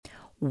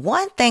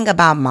One thing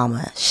about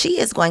mama, she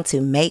is going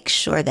to make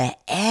sure that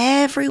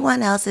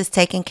everyone else is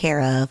taken care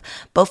of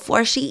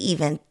before she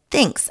even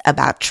thinks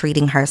about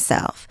treating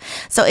herself.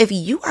 So if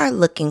you are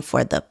looking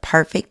for the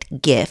perfect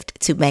gift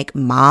to make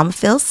mom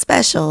feel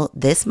special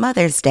this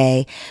Mother's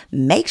Day,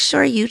 make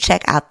sure you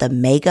check out the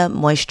Mega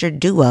Moisture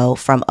Duo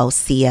from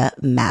Osea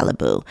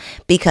Malibu,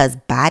 because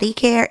body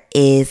care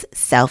is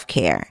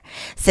self-care.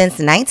 Since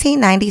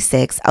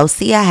 1996,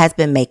 Osea has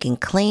been making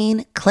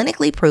clean,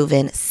 clinically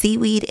proven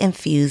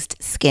seaweed-infused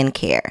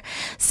skincare.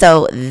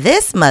 So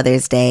this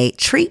Mother's Day,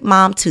 treat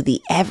mom to the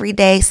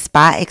everyday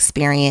spa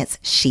experience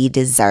she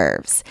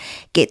deserves.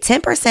 Get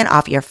 10%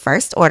 off your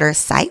first order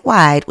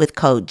site-wide with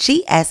code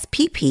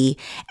GSPP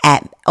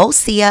at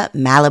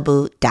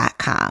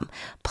OseaMalibu.com.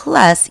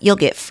 Plus, you'll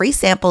get free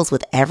samples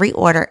with every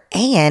order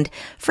and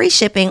free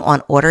shipping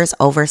on orders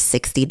over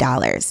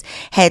 $60.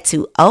 Head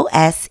to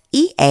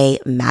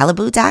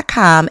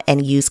OSEAMalibu.com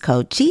and use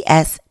code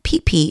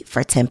GSPP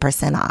for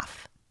 10%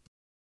 off.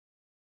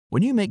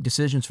 When you make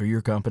decisions for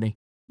your company,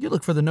 you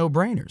look for the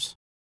no-brainers.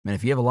 And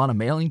if you have a lot of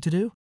mailing to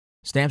do,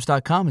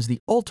 Stamps.com is the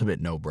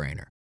ultimate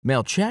no-brainer.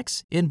 Mail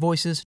checks,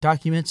 invoices,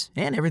 documents,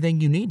 and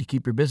everything you need to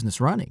keep your business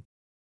running.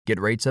 Get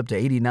rates up to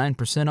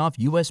 89% off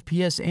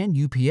USPS and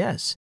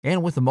UPS.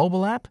 And with the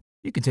mobile app,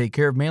 you can take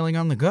care of mailing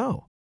on the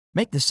go.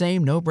 Make the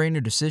same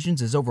no-brainer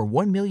decisions as over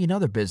 1 million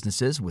other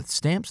businesses with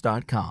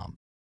Stamps.com.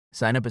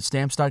 Sign up at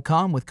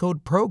Stamps.com with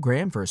code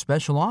PROGRAM for a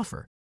special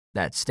offer.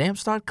 That's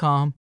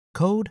Stamps.com,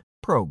 code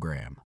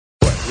PROGRAM.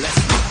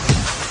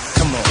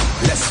 Come on,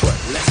 let's work.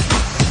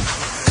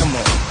 Come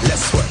on,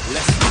 let's work.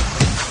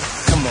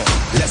 Come on,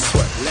 let's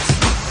work.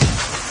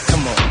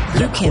 Come on.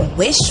 You can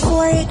wish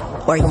for it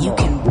or you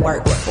can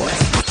work for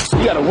it.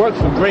 You gotta work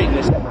for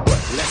greatness.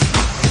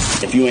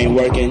 If you ain't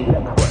working,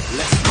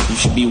 you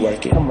should be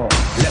working. Come on,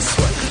 let's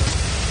work.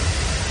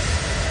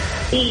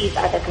 These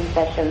are the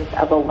confessions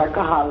of a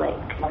workaholic.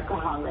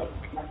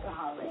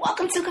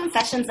 Welcome to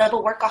Confessions of a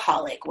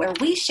Workaholic, where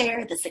we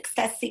share the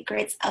success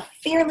secrets of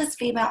fearless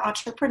female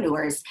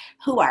entrepreneurs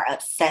who are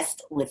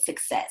obsessed with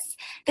success.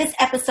 This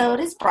episode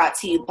is brought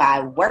to you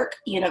by Work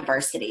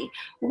University.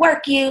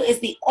 WorkU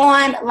is the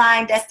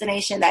online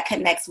destination that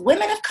connects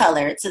women of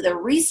color to the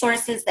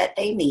resources that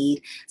they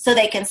need so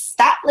they can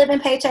stop living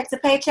paycheck to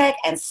paycheck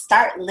and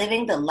start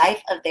living the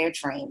life of their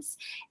dreams.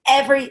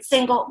 Every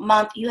single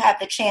month, you have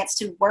the chance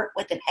to work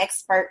with an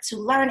expert to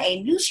learn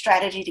a new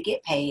strategy to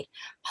get paid.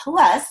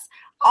 Plus,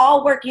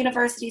 all Work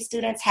University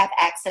students have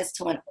access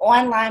to an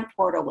online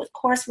portal with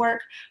coursework,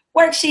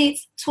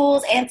 worksheets,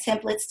 tools, and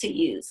templates to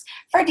use.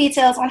 For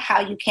details on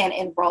how you can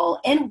enroll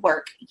in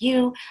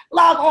WorkU,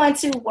 log on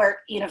to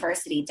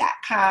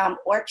workuniversity.com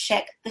or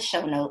check the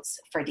show notes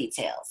for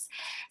details.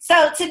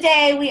 So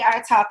today we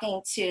are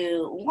talking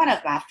to one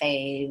of my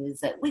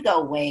faves. We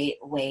go way,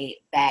 way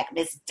back.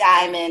 Miss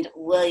Diamond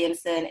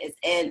Williamson is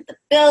in the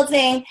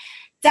building.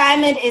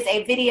 Diamond is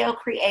a video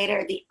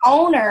creator, the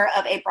owner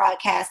of a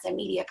broadcast and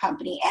media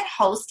company, and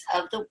host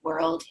of The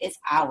World Is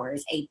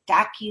Ours, a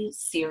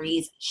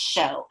docu-series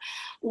show.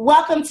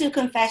 Welcome to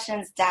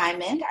Confessions,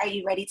 Diamond. Are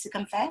you ready to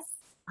confess?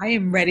 I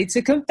am ready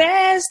to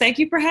confess. Thank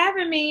you for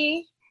having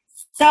me.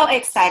 So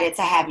excited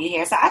to have you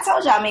here. So I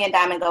told y'all me and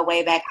Diamond go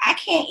way back. I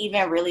can't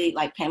even really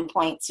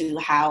pinpoint to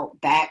how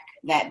back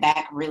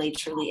really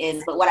truly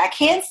is. But what I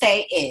can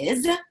say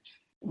is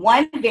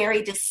one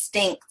very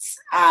distinct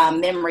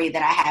memory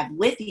that I have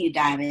with you,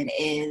 Diamond,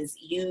 is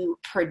you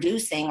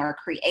producing or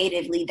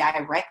creatively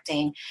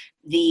directing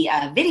the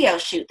video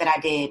shoot that I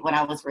did when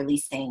I was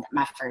releasing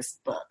my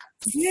first book.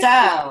 Yeah.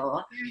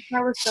 So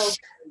That was so good.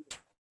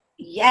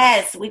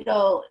 Yes, we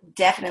go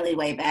definitely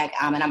way back,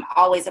 and I'm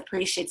always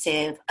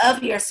appreciative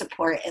of your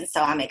support, and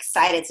so I'm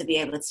excited to be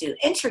able to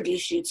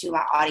introduce you to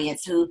my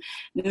audience who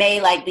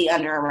may be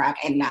under a rock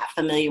and not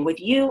familiar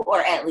with you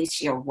or at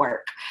least your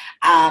work.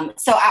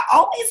 So I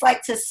always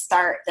like to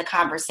start the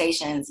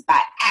conversations by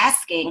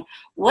asking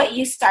what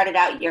you started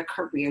out your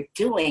career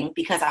doing,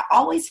 because I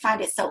always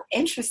find it so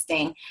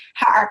interesting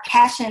how our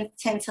passions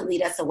tend to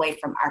lead us away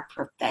from our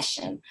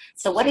profession.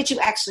 So what did you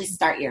actually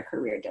start your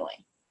career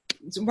doing?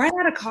 Right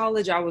out of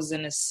college, I was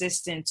an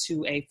assistant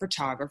to a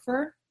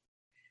photographer.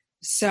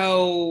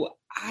 So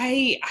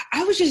I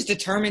was just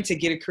determined to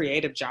get a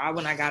creative job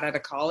when I got out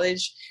of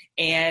college.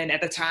 And at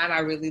the time,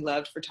 I really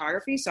loved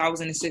photography. So I was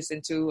an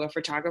assistant to a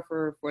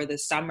photographer for the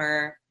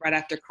summer right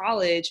after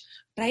college.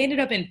 But I ended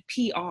up in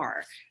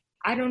PR.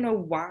 I don't know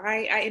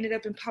why I ended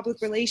up in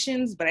public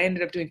relations, but I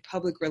ended up doing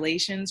public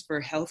relations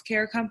for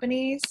healthcare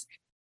companies.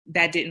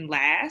 That didn't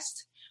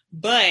last.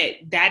 But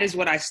that is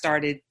what I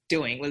started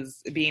doing, was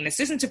being an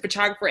assistant to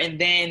photographer and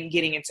then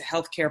getting into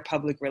healthcare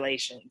public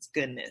relations.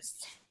 Goodness.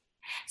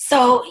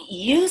 So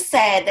you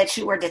said that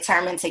you were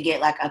determined to get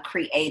a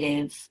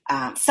creative,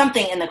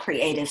 something in the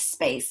creative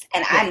space.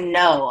 And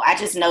yeah. I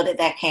just know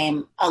that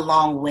came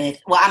along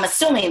with, I'm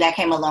assuming that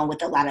came along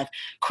with a lot of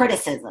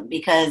criticism,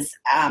 because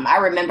I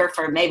remember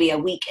for maybe a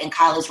week in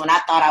college when I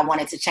thought I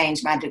wanted to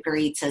change my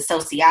degree to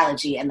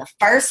sociology. And the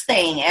first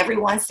thing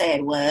everyone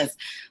said was,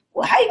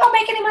 well, how are you going to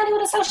make any money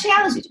with a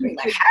sociology degree?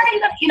 Like, how are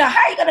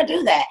you going to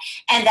do that?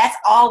 And that's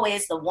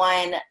always the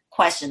one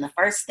question, the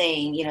first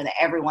thing, that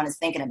everyone is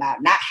thinking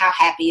about, not how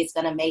happy it's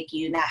going to make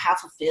you, not how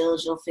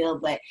fulfilled you'll feel,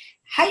 but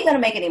how are you going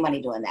to make any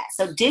money doing that?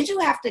 So did you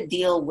have to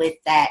deal with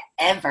that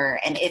ever?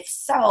 And if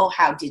so,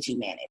 how did you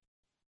manage?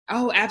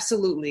 Oh,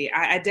 absolutely.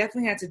 I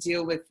definitely had to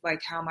deal with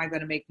like, how am I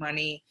going to make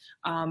money?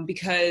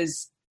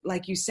 Because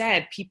like you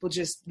said, people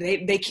just,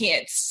 they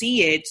can't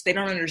see it. They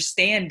don't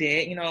understand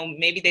it.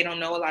 Maybe they don't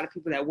know a lot of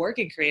people that work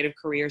in creative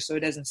careers, so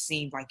it doesn't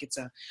seem like it's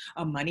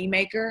a money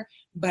maker.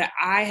 But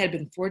I had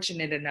been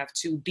fortunate enough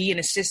to be an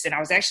assistant. I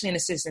was actually an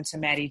assistant to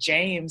Maddie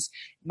James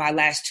my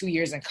last 2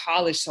 years in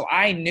college. So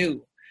I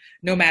knew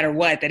no matter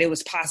what, that it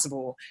was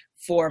possible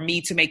for me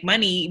to make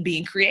money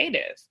being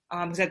creative.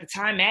 Because at the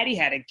time, Maddie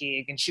had a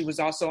gig and she was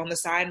also on the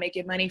side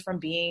making money from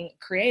being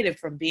creative,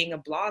 from being a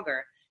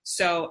blogger.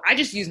 So I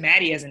just use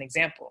Maddie as an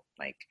example.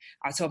 Like,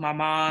 I told my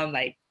mom,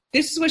 like,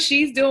 this is what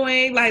she's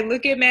doing. Like,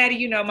 look at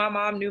Maddie. My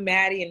mom knew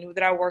Maddie and knew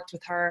that I worked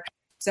with her.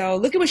 So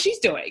look at what she's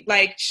doing.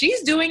 Like,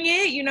 she's doing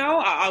it,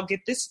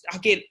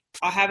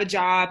 I'll have a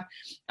job,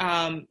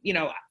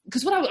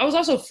 because I was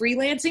also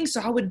freelancing.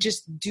 So I would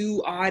just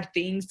do odd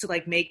things to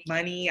like make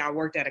money. I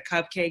worked at a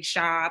cupcake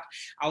shop.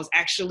 I was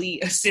actually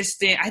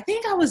assistant. I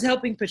think I was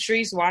helping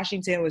Patrice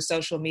Washington with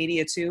social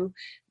media too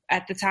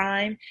at the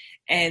time.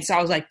 And so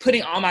I was like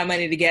putting all my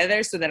money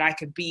together so that I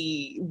could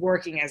be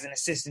working as an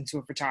assistant to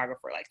a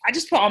photographer. Like, I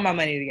just put all my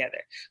money together.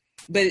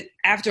 But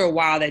after a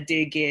while, that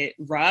did get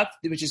rough,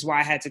 which is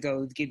why I had to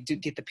go get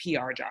the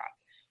PR job.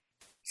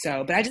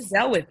 So, but I just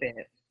dealt with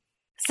it.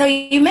 So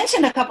you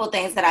mentioned a couple of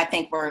things that I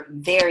think were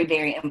very,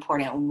 very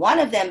important. One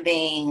of them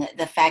being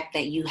the fact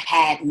that you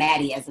had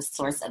Maddie as a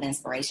source of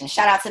inspiration.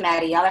 Shout out to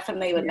Maddie. Y'all are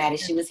familiar with Maddie.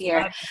 She was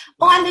here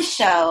on the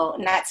show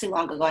not too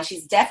long ago. And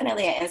she's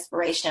definitely an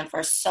inspiration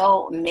for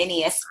so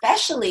many,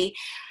 especially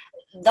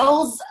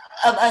those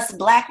of us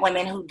Black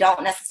women who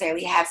don't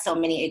necessarily have so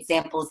many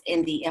examples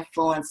in the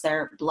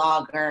influencer,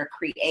 blogger,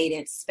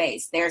 creative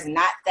space. There's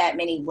not that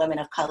many women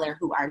of color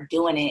who are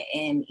doing it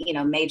in,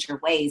 major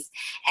ways.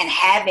 And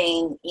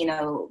having,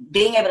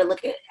 being able to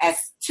look at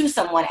to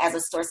someone as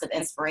a source of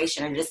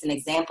inspiration or just an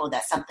example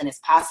that something is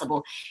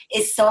possible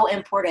is so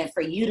important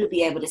for you to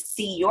be able to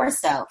see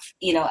yourself,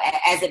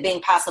 as it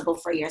being possible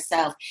for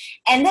yourself.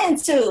 And then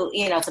too,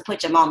 to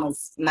put your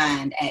mama's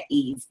mind at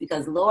ease,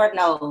 because Lord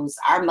knows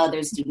our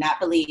mothers do not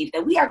believe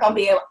that we are going to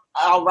be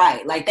all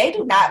right. Like, they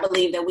do not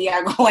believe that we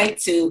are going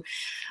to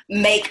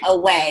make a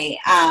way.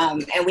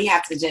 And we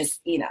have to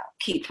just,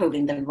 keep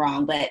proving them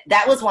wrong. But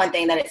that was one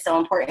thing that it's so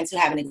important to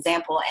have an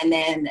example. And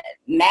then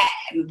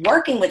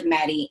working with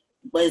Maddie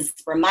was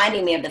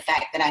reminding me of the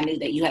fact that I knew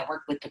that you had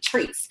worked with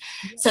Patrice.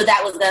 So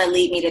that was going to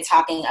lead me to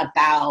talking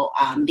about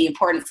the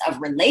importance of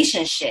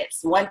relationships.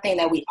 One thing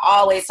that we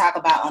always talk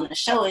about on the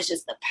show is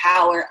just the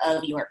power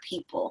of your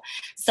people.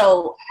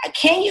 So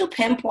can you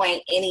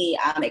pinpoint any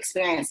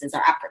experiences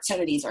or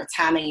opportunities or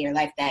time in your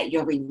life that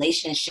your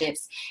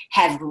relationships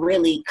have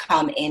really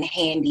come in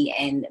handy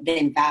and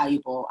been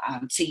valuable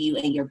to you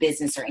in your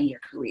business or in your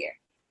career?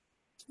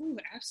 Ooh,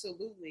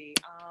 absolutely.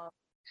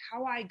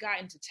 How I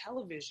got into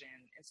television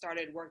and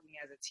started working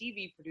as a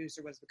TV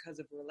producer was because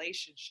of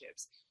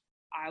relationships.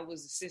 I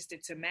was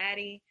assistant to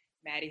Maddie.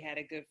 Maddie had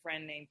a good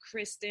friend named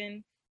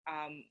Kristen.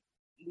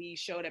 We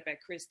showed up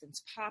at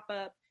Kristen's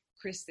pop-up.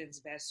 Kristen's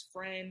best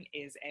friend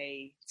is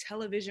a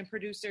television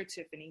producer,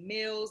 Tiffany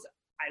Mills.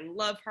 I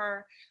love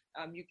her.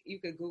 You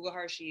could Google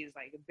her. She is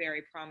like a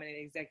very prominent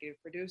executive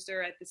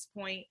producer at this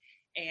point.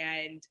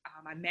 And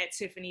I met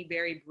Tiffany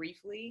very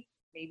briefly,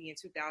 maybe in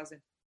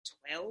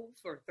 2012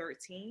 or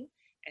 13.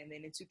 And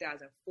then in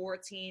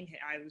 2014,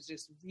 I was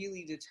just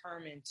really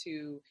determined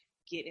to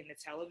get into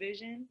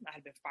television. I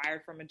had been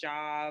fired from a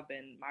job,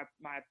 and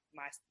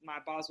my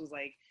boss was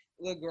like,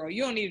 "Look, girl,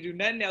 you don't need to do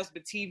nothing else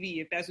but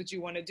TV if that's what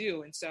you want to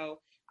do." And so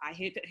I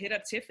hit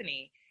up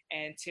Tiffany,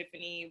 and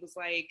Tiffany was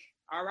like,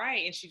 "All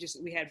right." And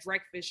we had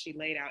breakfast. She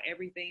laid out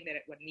everything that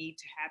it would need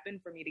to happen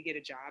for me to get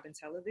a job in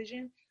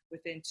television.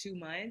 Within 2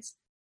 months,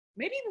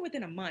 maybe even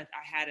within a month,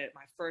 I had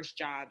my first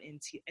job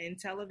in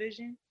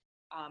television.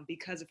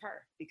 Because of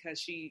her, because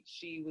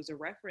she was a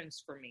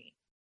reference for me.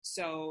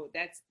 So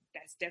that's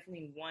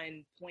definitely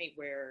one point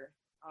where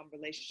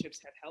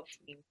relationships have helped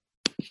me.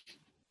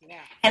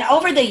 Yeah. And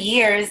over the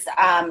years,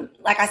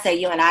 like I said,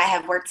 you and I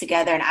have worked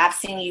together, and I've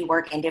seen you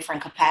work in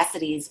different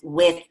capacities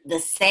with the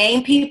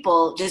same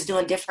people, just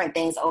doing different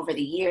things over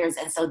the years.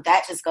 And so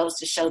that just goes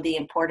to show the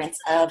importance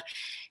of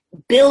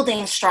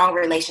building strong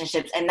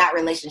relationships, and not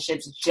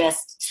relationships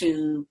just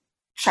to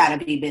try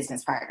to be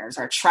business partners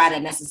or try to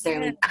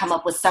necessarily come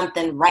up with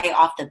something right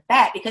off the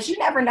bat, because you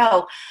never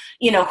know,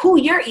 who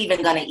you're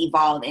even going to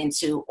evolve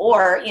into,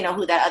 or,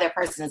 who that other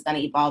person is going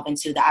to evolve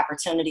into, the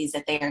opportunities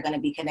that they are going to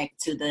be connected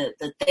to,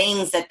 the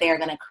things that they're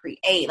going to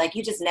create. Like,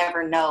 you just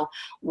never know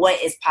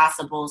what is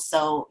possible.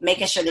 So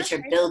making sure that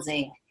you're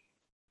building.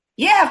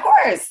 Yeah, of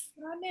course.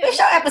 It's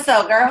your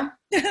episode, girl.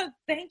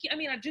 Thank you. I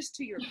mean, just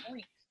to your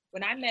point,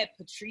 when I met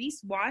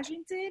Patrice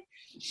Washington,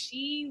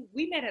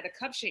 we met at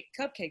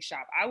a cupcake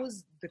shop. I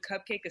was the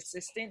cupcake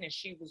assistant and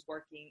she was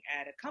working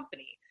at a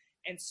company.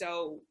 And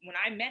so when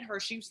I met her,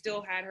 she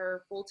still had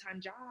her full-time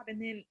job.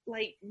 And then,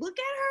 like, look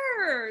at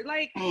her.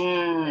 Like,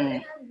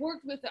 I've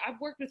worked with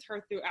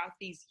her throughout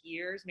these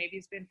years. Maybe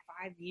it's been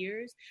 5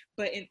 years,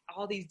 but in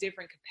all these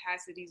different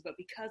capacities. But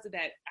because of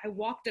that, I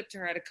walked up to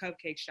her at a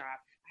cupcake shop.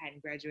 I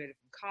hadn't graduated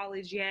from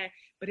college yet,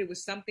 but it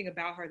was something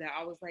about her that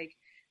I was like,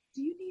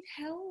 do you need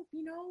help?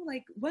 You know,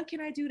 like, what can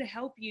I do to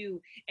help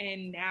you?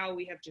 And now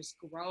we have just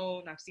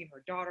grown. I've seen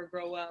her daughter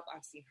grow up.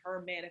 I've seen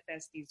her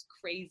manifest these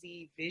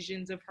crazy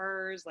visions of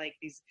hers, like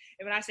these,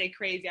 and when I say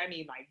crazy, I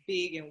mean like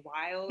big and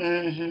wild.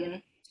 Mm-hmm.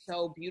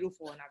 So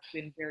beautiful. And I've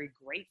been very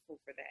grateful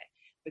for that.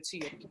 But to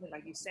your point,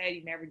 like you said,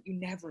 you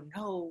never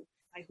know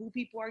like who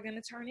people are going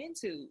to turn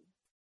into.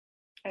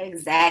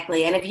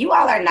 Exactly. And if you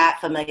all are not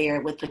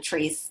familiar with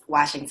Patrice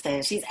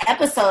Washington, she's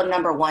episode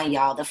number 1,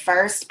 y'all. The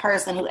first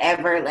person who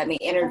ever let me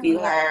interview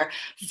her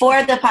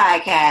for the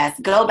podcast.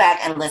 Go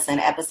back and listen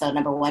to episode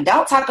number 1.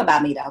 Don't talk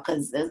about me, though,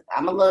 because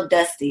I'm a little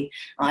dusty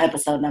on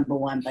episode number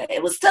 1, but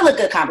it was still a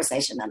good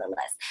conversation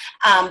nonetheless.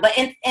 But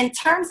in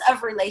terms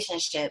of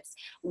relationships,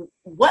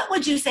 what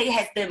would you say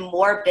has been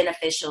more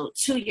beneficial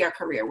to your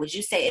career? Would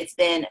you say it's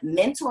been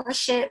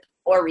mentorship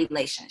or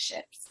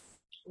relationships?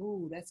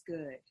 Ooh, that's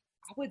good.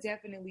 I would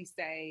definitely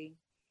say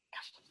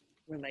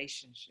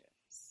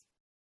relationships.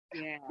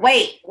 Yeah.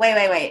 Wait.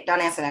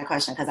 Don't answer that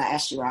question because I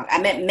asked you wrong. I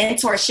meant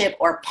mentorship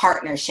or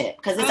partnership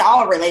because it's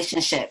all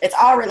relationship. It's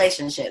all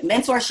relationship.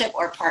 Mentorship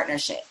or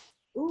partnership.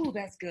 Ooh,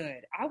 that's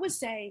good. I would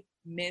say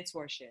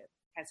mentorship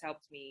has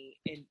helped me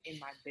in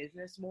my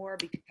business more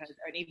because,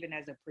 and even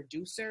as a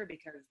producer,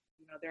 because,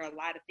 you know, there are a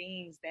lot of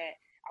things that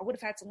I would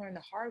have had to learn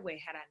the hard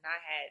way had I not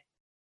had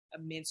a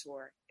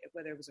mentor,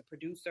 whether it was a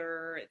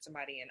producer,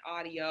 somebody in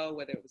audio,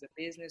 whether it was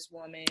a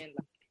businesswoman. Like,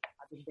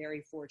 I've been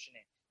very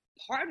fortunate.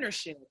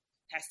 Partnership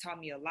has taught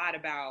me a lot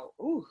about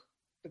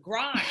the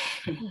grind,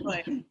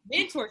 but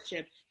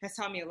mentorship has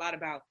taught me a lot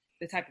about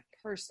the type of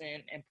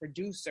person and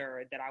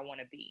producer that I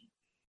want to be.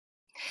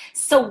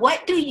 So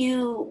what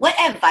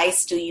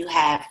advice do you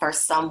have for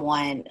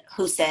someone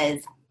who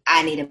says,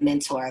 I need a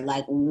mentor?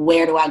 Like,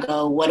 where do I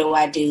go? What do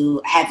I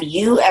do? Have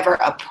you ever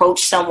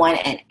approached someone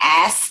and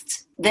asked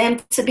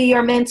them to be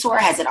your mentor?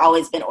 Has it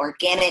always been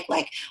organic?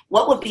 Like,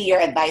 what would be your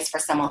advice for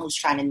someone who's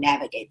trying to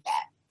navigate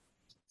that?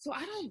 So I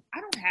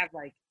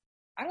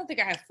don't think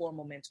I have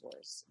formal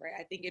mentors, right?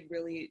 I think it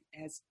really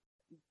has,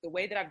 the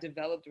way that I've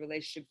developed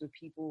relationships with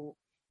people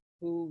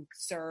who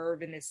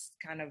serve in this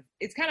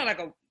it's kind of like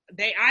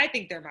I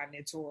think they're my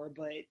mentor,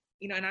 but,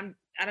 you know, and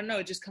I don't know,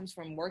 it just comes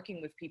from working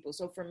with people.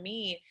 So for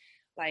me,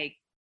 like,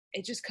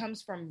 it just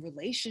comes from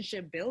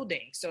relationship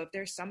building. So if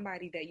there's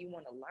somebody that you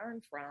want to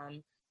learn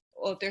from,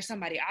 or if there's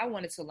somebody I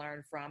wanted to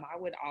learn from, I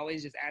would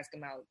always just ask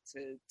them out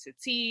to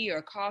tea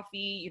or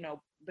coffee, you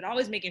know, but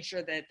always making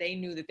sure that they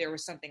knew that there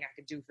was something I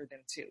could do for them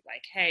too.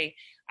 Like, hey,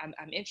 I'm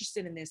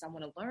interested in this. I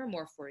want to learn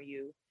more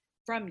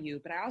from you,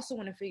 but I also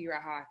want to figure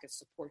out how I could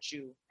support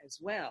you as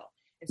well.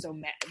 And so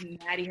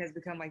Maddie has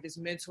become like this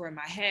mentor in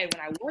my head.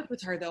 When I worked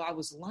with her, though, I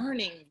was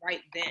learning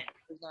right then.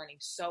 I was learning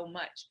so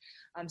much.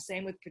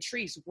 Same with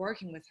Patrice,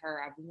 working with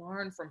her, I've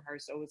learned from her.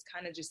 So it's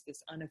kind of just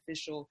this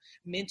unofficial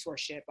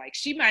mentorship. Like,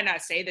 she might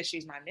not say that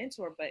she's my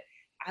mentor, but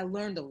I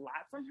learned a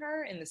lot from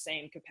her in the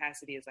same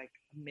capacity as like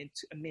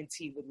a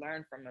mentee would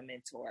learn from a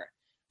mentor.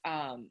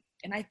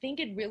 And I think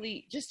it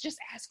really just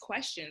ask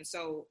questions.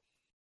 So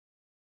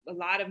a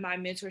lot of my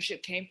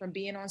mentorship came from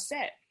being on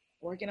set,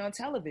 working on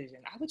television.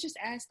 I would just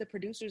ask the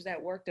producers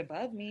that worked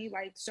above me,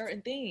 like,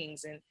 certain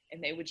things, and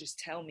they would just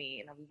tell me,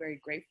 and I'm very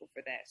grateful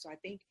for that. So I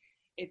think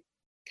it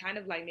kind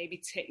of like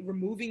maybe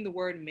removing the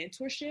word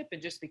mentorship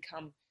and just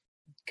become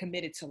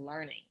committed to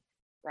learning,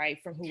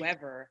 right, from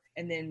whoever,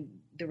 and then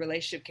the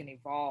relationship can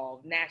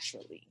evolve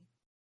naturally.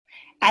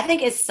 I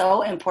think it's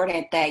so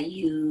important that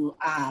you,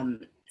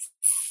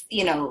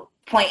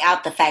 point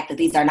out the fact that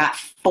these are not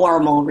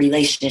formal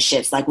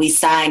relationships. Like, we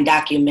sign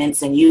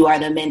documents and you are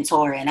the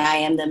mentor and I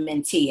am the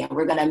mentee, and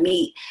we're going to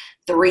meet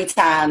 3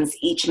 times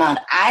each month.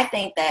 I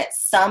think that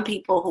some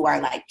people who are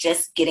like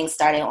just getting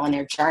started on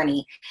their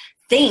journey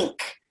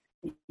think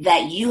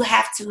that you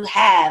have to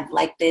have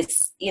like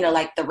this,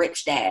 like the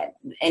Rich Dad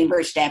and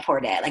Rich Dad Poor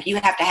Dad. Like, you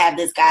have to have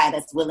this guy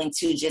that's willing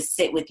to just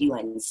sit with you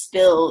and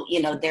spill,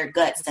 their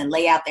guts and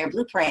lay out their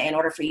blueprint in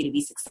order for you to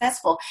be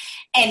successful.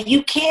 And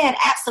you can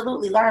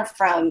absolutely learn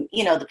from,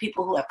 the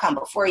people who have come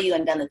before you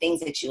and done the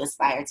things that you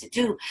aspire to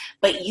do,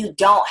 but you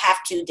don't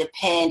have to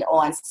depend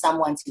on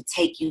someone to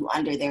take you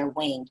under their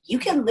wing. You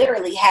can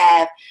literally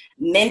have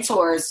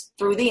mentors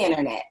through the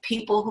internet,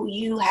 people who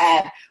you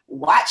have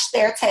watched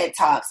their TED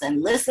Talks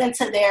and listened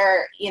to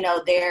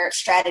their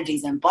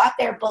strategies and bought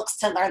their books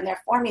to learn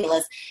their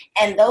formulas.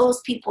 And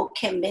those people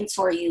can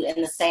mentor you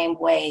in the same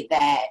way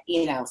that,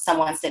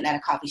 someone sitting at a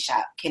coffee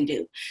shop can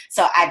do.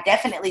 So I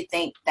definitely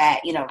think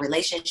that,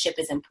 relationship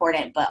is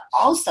important, but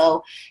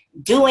also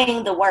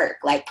doing the work,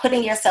 like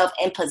putting yourself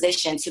in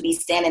position to be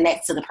standing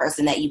next to the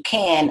person that you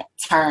can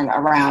turn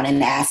around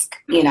and ask,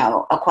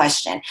 a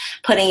question,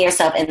 putting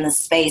yourself in the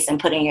space and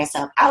putting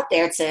yourself out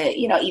there to,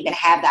 even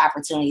have the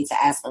opportunity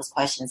to ask those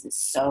questions is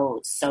so,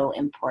 so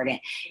important.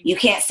 You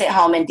can't sit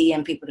home and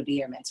DM people to be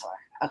your mentor.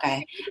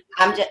 Okay.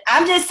 I'm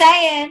just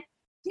saying.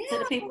 Yeah, to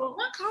the people,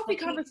 one coffee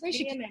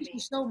conversation can teach you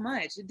so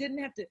much. It didn't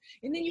have to,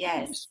 and then you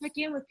can just check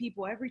in with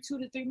people every 2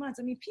 to 3 months.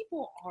 I mean,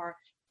 people are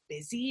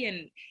busy,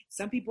 and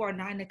some people are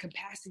not in a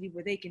capacity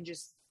where they can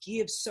just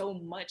give so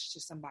much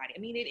to somebody. I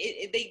mean,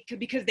 they could,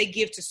 because they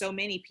give to so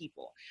many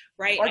people,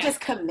 right? Or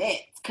just commit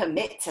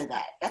to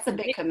that. That's a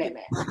big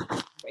commitment.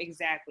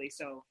 Exactly.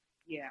 So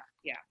yeah.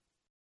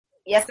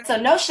 Yes, so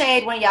no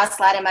shade when y'all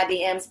slide in my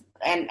DMs,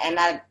 and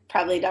I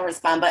probably don't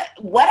respond. But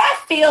what I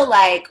feel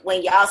like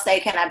when y'all say,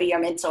 can I be your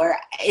mentor,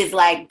 is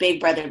like Big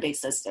Brother, Big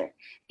Sister.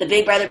 The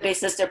Big Brother, Big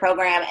Sister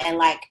program, and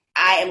like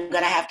I am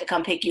going to have to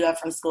come pick you up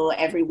from school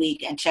every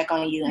week and check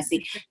on you and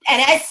see.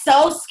 And it's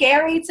so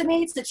scary to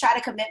me to try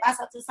to commit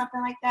myself to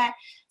something like that.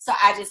 So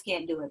I just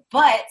can't do it.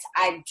 But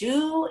I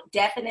do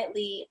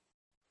definitely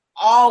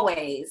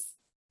always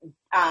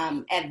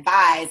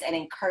advise and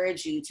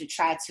encourage you to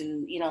try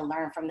to,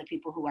 learn from the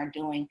people who are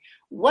doing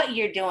what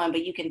you're doing,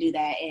 but you can do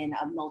that in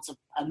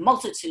a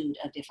multitude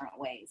of different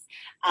ways.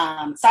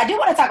 So I do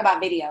want to talk about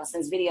video,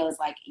 since video is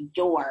like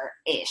your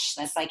ish.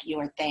 That's like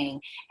your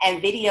thing.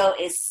 And video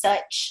is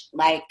such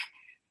like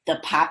the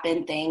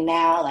poppin' thing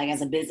now. Like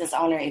as a business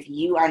owner, if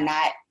you are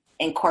not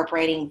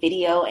incorporating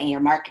video in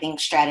your marketing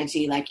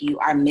strategy, like you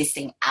are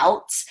missing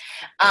out.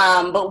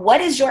 But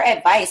what is your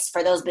advice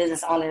for those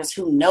business owners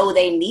who know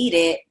they need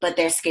it, but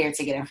they're scared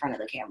to get in front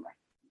of the camera?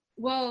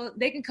 Well,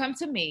 they can come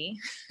to me,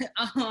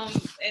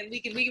 and we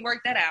can work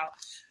that out.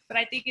 But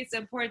I think it's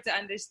important to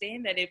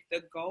understand that if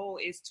the goal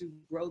is to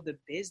grow the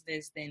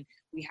business, then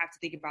we have to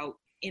think about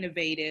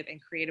innovative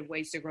and creative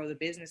ways to grow the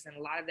business, and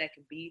a lot of that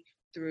can be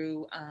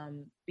through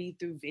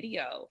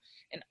video.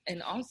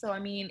 And also, I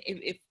mean,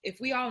 if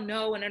we all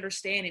know and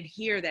understand and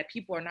hear that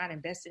people are not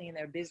investing in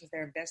their business,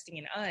 they're investing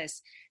in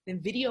us, then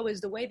video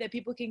is the way that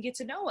people can get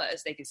to know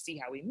us. They can see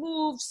how we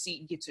move,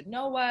 get to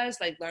know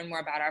us, like learn more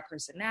about our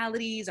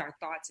personalities, our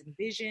thoughts and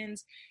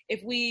visions,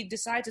 if we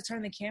decide to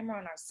turn the camera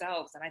on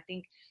ourselves. And I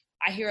think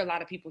I hear a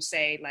lot of people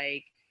say,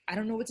 like, I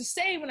don't know what to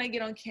say when I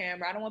get on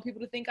camera. I don't want people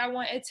to think I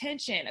want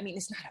attention. I mean,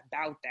 it's not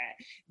about that.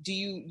 Do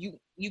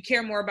you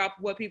care more about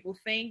what people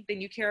think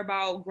than you care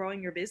about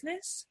growing your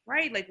business,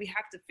 right? Like we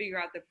have to figure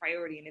out the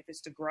priority. And if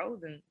it's to grow,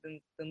 then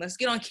let's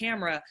get on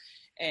camera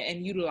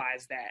and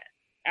utilize that.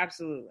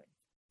 Absolutely.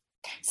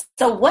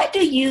 So what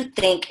do you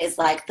think is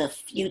like the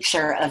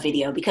future of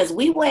video? Because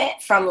we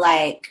went from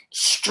like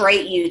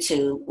straight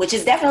YouTube, which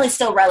is definitely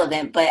still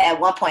relevant, but at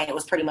one point it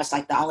was pretty much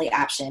like the only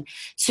option,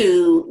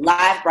 to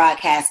live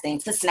broadcasting,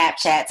 to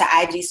Snapchat, to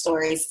IG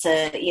stories, to,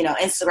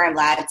 Instagram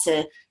Live,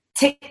 to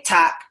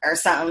TikTok or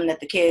something that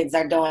the kids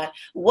are doing.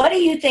 What do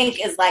you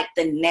think is like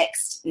the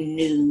next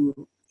new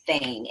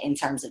thing in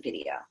terms of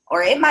video?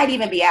 Or it might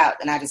even be out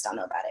and I just don't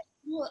know about it.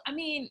 Well, I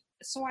mean,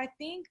 so I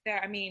think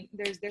that,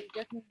 there's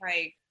definitely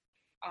like,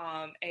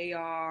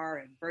 AR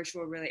and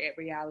virtual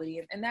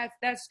reality, and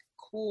that's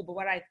cool. But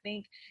what I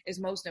think is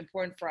most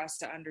important for us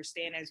to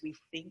understand as we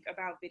think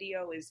about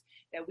video is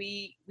that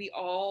we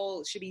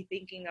all should be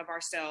thinking of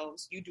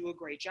ourselves. You do a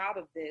great job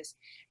of this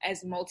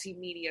as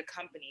multimedia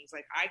companies.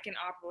 Like I can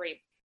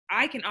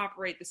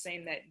operate the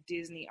same that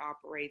Disney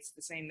operates,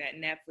 the same that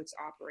Netflix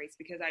operates,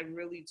 because I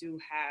really do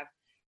have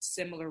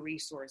similar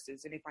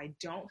resources. And if I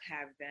don't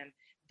have them,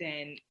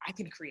 then I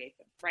can create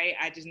them, right?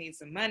 I just need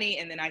some money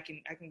and then I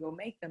can go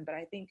make them. But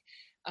I think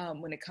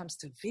when it comes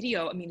to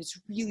video, it's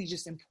really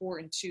just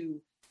important to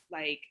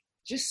like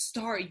just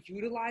start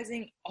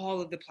utilizing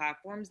all of the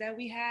platforms that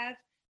we have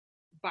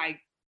by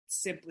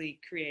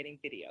simply creating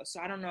video. So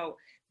I don't know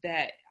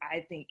that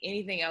I think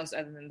anything else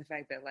other than the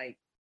fact that like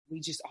we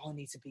just all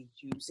need to be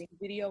using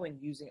video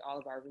and using all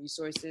of our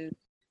resources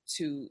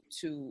to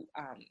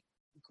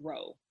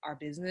grow our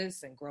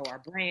business and grow our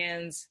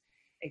brands,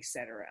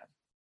 etc.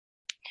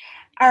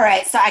 All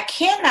right, so I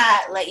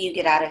cannot let you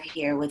get out of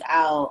here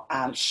without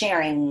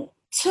sharing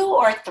 2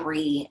 or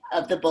 3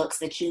 of the books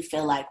that you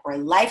feel like were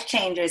life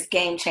changers,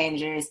 game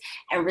changers,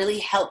 and really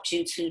helped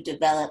you to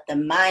develop the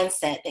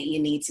mindset that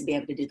you need to be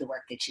able to do the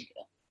work that you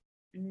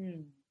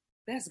do.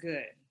 That's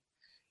good.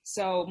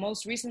 So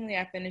most recently,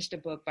 I finished a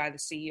book by the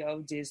CEO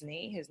of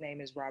Disney. His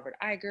name is Robert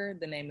Iger.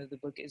 The name of the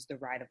book is The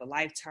Ride of a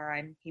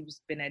Lifetime.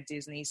 He's been at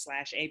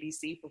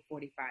Disney/ABC for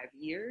 45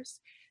 years.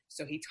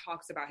 So he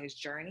talks about his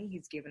journey.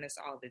 He's given us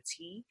all the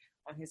tea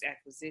on his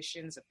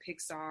acquisitions of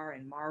Pixar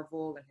and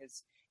Marvel and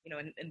his,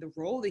 and the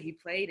role that he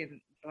played in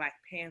Black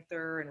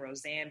Panther and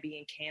Roseanne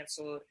being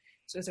canceled.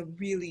 So it's a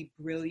really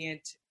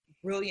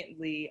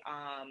brilliantly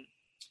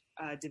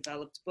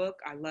developed book.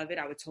 I love it.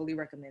 I would totally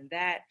recommend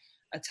that.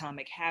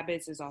 Atomic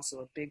Habits is also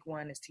a big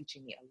one. It's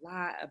teaching me a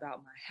lot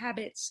about my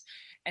habits.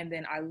 And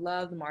then I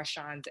love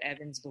Marshawn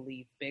Evans'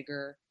 Believe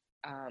Bigger.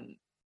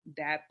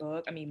 That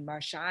book,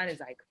 Marshawn is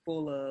like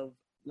full of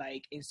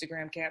like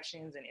Instagram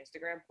captions and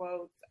Instagram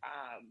quotes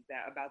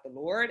that about the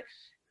Lord.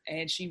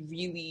 And she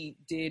really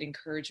did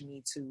encourage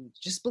me to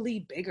just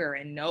believe bigger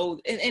and know,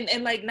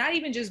 and like not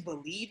even just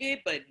believe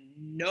it, but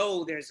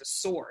know there's a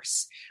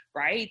source,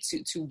 right?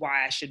 To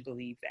why I should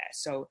believe that.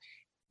 So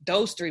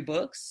those 3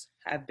 books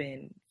have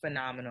been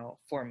phenomenal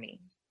for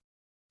me.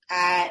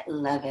 I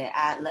love it.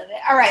 I love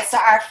it. All right. So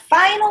our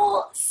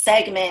final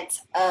segment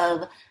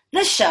of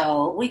the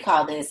show, we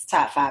call this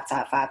Top 5,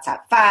 Top 5,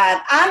 Top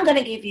 5. I'm going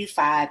to give you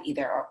 5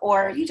 either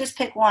or. You just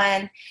pick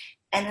one,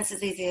 and this is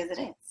as easy as it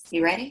is.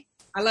 You ready?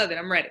 I love it.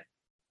 I'm ready.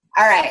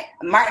 All right.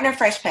 Martin or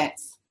Fresh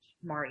Prince?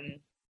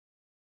 Martin.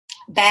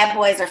 Bad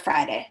Boys or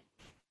Friday?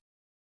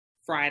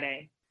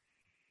 Friday.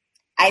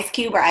 Ice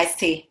Cube or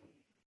Ice-T?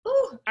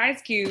 Ooh,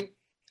 Ice Cube.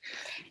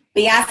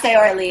 Beyonce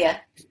or Aaliyah?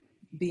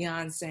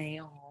 Beyonce.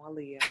 Oh,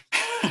 Aaliyah.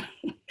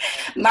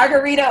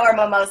 Margarita or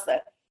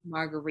mimosa?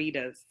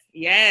 Margaritas.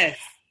 Yes.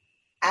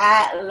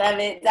 I love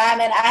it,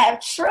 Diamond. I have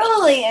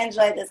truly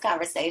enjoyed this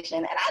conversation,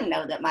 and I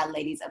know that my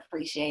ladies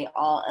appreciate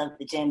all of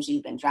the gems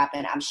you've been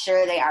dropping. I'm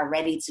sure they are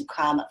ready to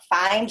come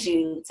find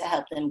you to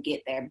help them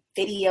get their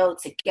video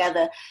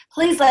together.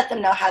 Please let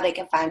them know how they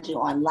can find you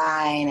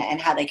online and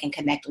how they can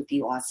connect with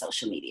you on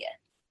social media.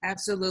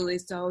 Absolutely.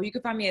 So you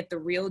can find me at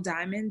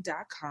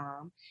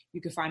therealdiamond.com. You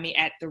can find me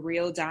at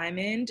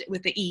TheRealDiamond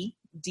with the E,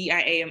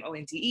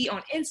 DIAMONDE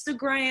on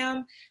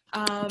Instagram.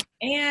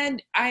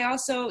 And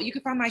you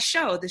can find my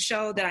show, the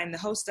show that I'm the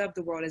host of,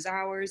 The World Is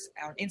Ours,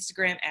 on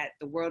Instagram at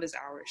The World Is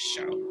Ours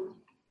Show.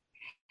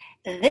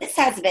 This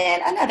has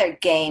been another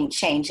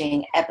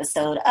game-changing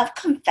episode of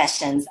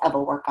Confessions of a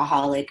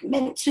Workaholic,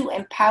 meant to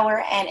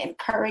empower and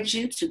encourage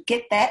you to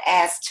get that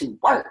ass to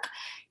work.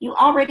 You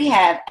already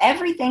have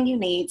everything you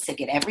need to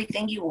get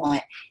everything you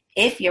want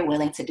if you're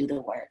willing to do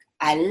the work.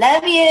 I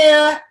love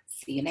you.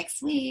 See you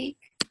next week.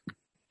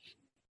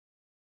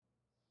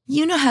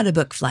 You know how to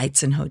book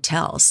flights and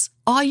hotels.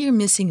 All you're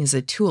missing is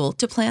a tool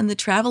to plan the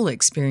travel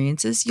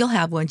experiences you'll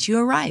have once you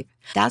arrive.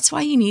 That's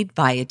why you need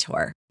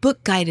Viator.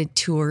 Book guided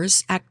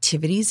tours,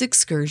 activities,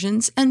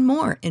 excursions, and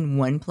more in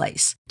one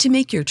place to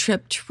make your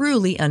trip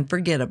truly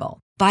unforgettable.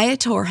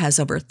 Viator has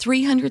over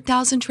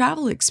 300,000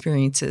 travel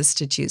experiences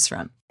to choose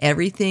from.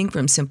 Everything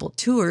from simple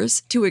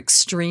tours to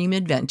extreme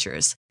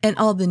adventures and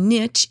all the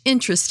niche,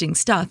 interesting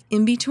stuff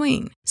in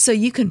between. So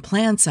you can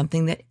plan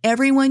something that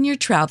everyone you're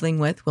traveling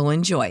with will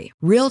enjoy.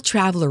 Real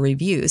traveler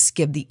reviews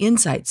give the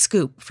inside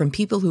scoop from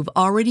people who've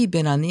already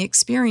been on the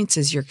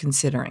experiences you're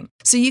considering.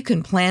 So you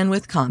can plan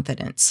with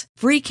confidence.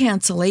 Free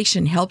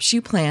cancellation helps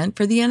you plan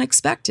for the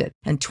unexpected.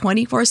 And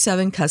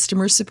 24/7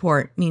 customer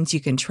support means you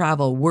can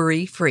travel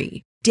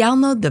worry-free.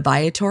 Download the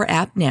Viator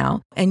app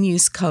now and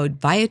use code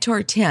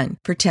Viator10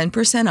 for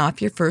 10%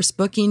 off your first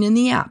booking in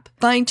the app.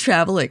 Find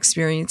travel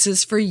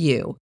experiences for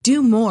you.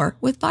 Do more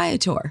with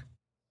Viator.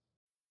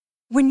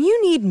 When you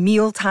need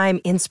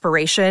mealtime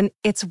inspiration,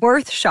 it's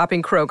worth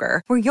shopping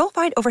Kroger, where you'll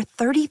find over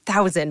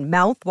 30,000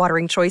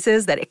 mouth-watering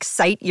choices that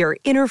excite your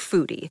inner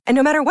foodie. And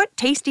no matter what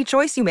tasty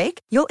choice you make,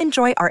 you'll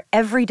enjoy our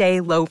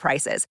everyday low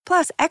prices,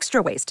 plus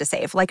extra ways to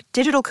save, like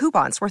digital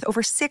coupons worth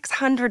over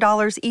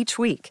 $600 each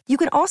week. You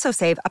can also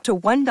save up to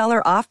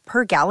 $1 off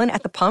per gallon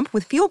at the pump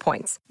with fuel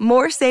points.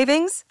 More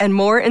savings and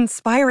more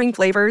inspiring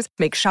flavors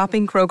make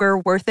shopping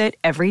Kroger worth it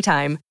every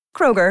time.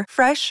 Kroger,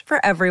 fresh for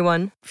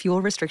everyone.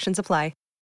 Fuel restrictions apply.